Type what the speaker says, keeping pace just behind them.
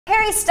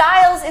Harry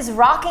Styles is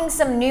rocking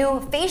some new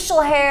facial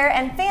hair,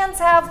 and fans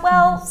have,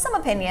 well, some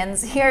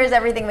opinions. Here's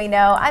everything we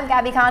know. I'm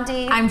Gabi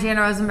Conti. I'm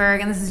Jana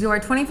Rosenberg, and this is your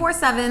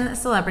 24/7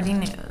 celebrity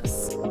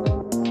news.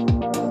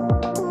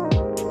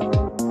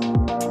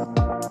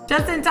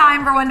 Just in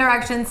time for One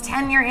Direction's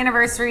 10-year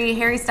anniversary,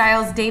 Harry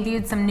Styles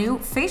debuted some new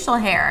facial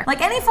hair.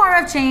 Like any form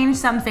of change,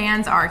 some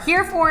fans are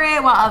here for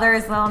it, while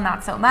others, well,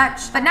 not so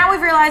much. But now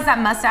we've realized that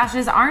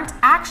mustaches aren't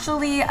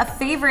actually a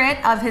favorite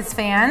of his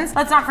fans.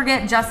 Let's not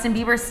forget Justin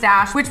Bieber's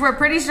stash, which we're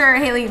pretty sure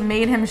Hailey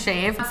made him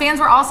shave. Fans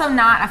were also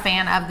not a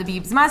fan of the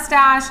Biebs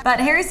mustache, but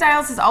Harry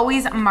Styles has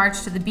always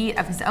marched to the beat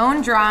of his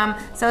own drum.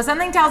 So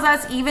something tells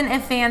us even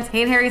if fans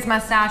hate Harry's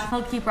mustache,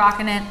 he'll keep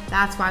rocking it.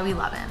 That's why we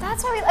love him.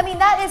 That's why I mean,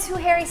 that is who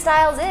Harry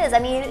Styles is. I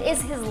mean, it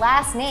is his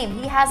last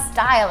name. He has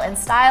style, and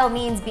style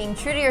means being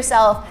true to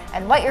yourself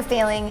and what you're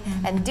feeling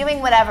and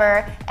doing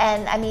whatever.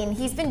 And I mean,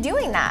 he's been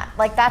doing that.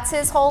 Like, that's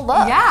his whole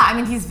look. Yeah, I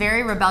mean, he's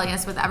very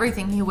rebellious with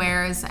everything he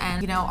wears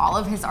and, you know, all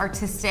of his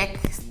artistic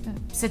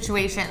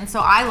situations. So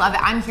I love it.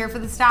 I'm here for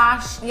the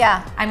stash.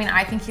 Yeah. I mean,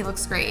 I think he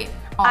looks great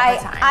all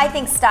the time. I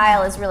think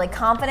style is really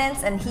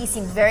confidence, and he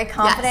seems very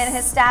confident in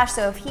his stash,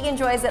 so if he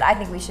enjoys it, I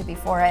think we should be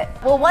for it.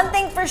 Well, one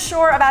thing for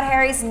sure about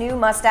Harry's new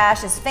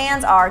mustache is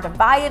fans are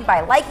divided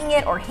by liking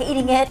it or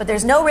hating it, but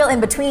there's no real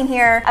in-between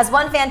here. As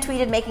one fan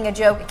tweeted making a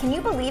joke, "Can you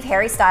believe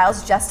Harry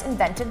Styles just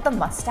invented the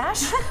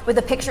mustache?" with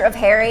a picture of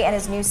Harry and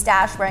his new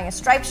stash wearing a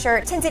striped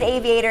shirt, tinted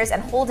aviators,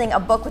 and holding a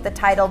book with the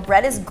title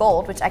Bread is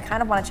Gold, which I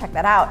kind of want to check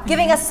that out,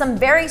 giving us some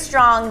very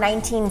strong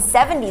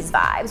 1970s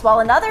vibes,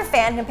 while another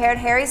fan compared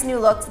Harry's new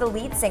look to the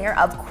lead singer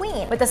of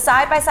Queen, with a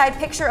side-by-side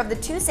picture of the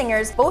two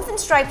singers, both in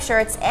striped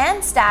shirts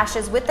and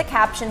stashes, with the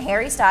caption,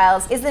 "Harry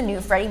Styles is the new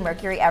Freddie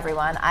Mercury,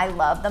 everyone. I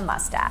love the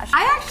mustache."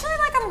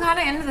 I'm kind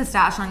of into the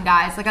stash on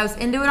guys. Like, I was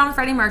into it on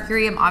Freddie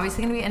Mercury. I'm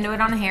obviously gonna be into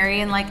it on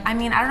Harry. And like, I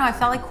mean, I don't know, I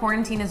felt like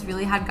quarantine has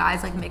really had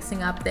guys like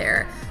mixing up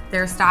their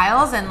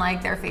styles and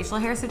like their facial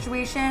hair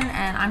situation.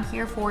 And I'm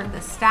here for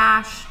the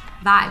stash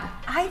vibe.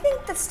 I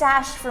think the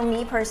stash, for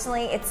me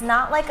personally, it's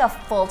not like a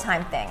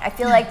full-time thing. I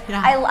feel like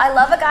I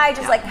love a guy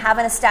just like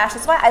having a stash.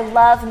 That's why I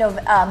love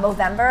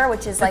Movember,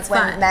 which is like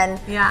when men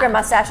wear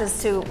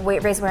mustaches to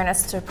raise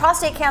awareness to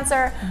prostate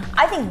cancer.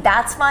 I think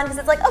that's fun because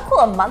it's like, oh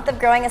cool, a month of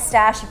growing a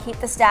stash, you keep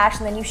the stash,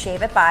 and then you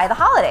shave it by the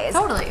holidays.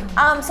 Totally.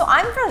 So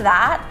I'm for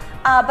that.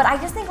 But I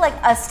just think like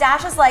a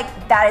stash is like,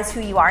 that is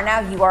who you are now.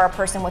 You are a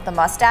person with a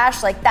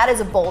mustache. Like, that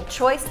is a bold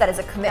choice. That is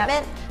a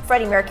commitment. Yep.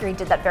 Freddie Mercury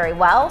did that very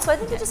well. So I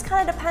think it just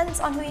kind of depends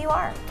on who you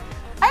are.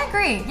 I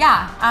agree,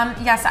 yeah.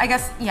 Yes, I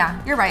guess, yeah,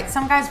 you're right.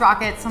 Some guys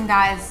rock it, some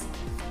guys,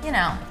 you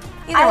know.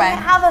 Either way. I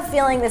have a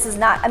feeling this is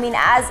not, I mean,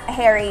 as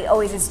Harry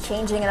always is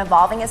changing and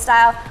evolving his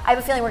style, I have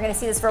a feeling we're gonna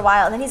see this for a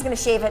while, and then he's gonna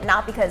shave it,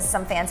 not because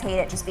some fans hate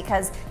it, just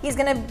because he's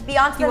gonna be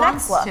on to the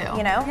next look,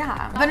 you know?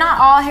 Yeah. But not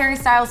all Harry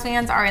Styles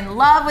fans are in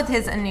love with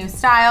his new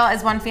style.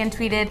 As one fan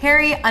tweeted,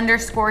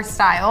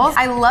 Harry_Styles,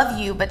 "I love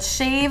you, but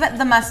shave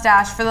the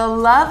mustache for the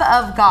love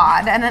of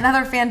God." And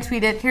another fan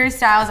tweeted, "Harry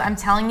Styles, I'm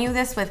telling you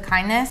this with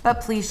kindness,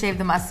 but please shave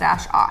the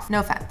mustache off.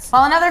 No offense."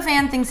 While another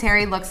fan thinks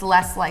Harry looks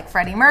less like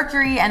Freddie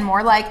Mercury and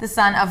more like the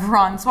son of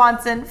Ron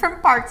Swanson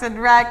from Parks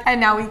and Rec, and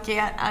now we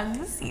can't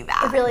unsee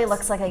that. It really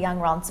looks like a young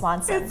Ron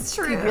Swanson. It's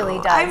true. He really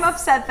does. I'm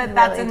upset that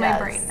that's in my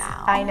brain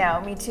now. I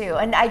know, me too.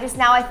 And I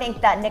think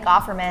that Nick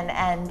Offerman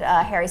and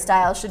Harry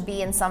Styles should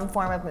be in some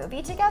form of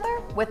movie together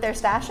with their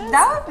stashes.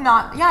 That would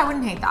not, yeah, I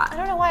wouldn't hate that. I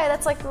don't know why,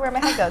 that's like where my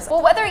head goes.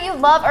 Well, whether you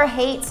love or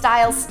hate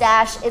Styles'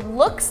 stash, it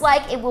looks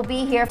like it will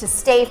be here to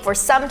stay for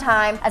some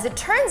time. As it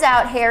turns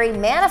out, Harry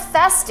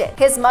manifested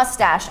his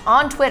mustache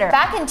on Twitter.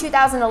 Back in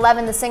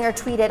 2011, the singer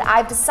tweeted,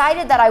 "I've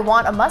decided that I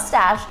want a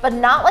mustache, but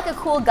not like a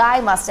cool guy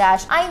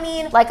mustache. I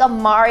mean like a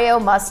Mario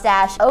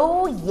mustache.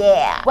 Oh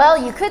yeah." Well,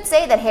 you could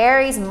say that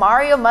Harry's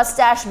Mario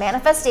mustache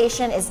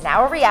manifestation is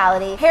now a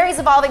reality. Harry's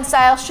evolving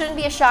style shouldn't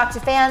be a shock to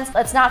fans.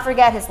 Let's not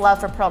forget his love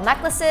for pearl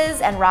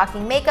necklaces and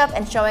rocking makeup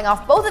and showing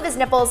off both of his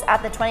nipples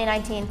at the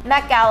 2019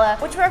 Met Gala,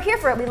 which we're here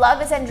for it. We love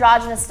his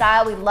androgynous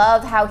style. We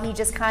love how he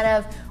just kind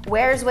of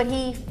wears what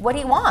he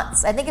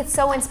wants. I think it's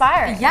so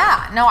inspiring.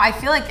 Yeah, no, I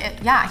feel like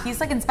he's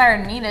like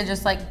inspired me to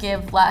just like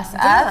give less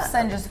F's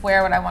and just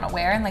wear what I want to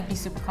wear and like be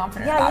super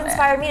confident about it. Yeah, he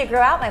inspired me to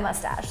grow out my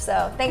mustache.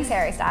 So thanks,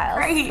 Harry Styles.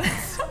 Great.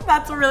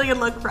 That's a really good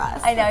look for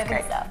us. I know, I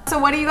think so. So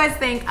what do you guys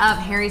think of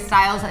Harry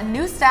Styles'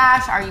 new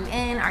stash? Are you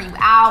in? Are you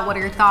out? What are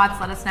your thoughts?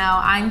 Let us know.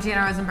 I'm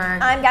Jana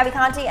Rosenberg. I'm Gabi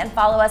Conti, and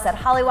follow us at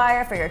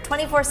Hollywire for your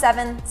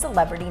 24/7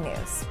 celebrity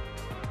news.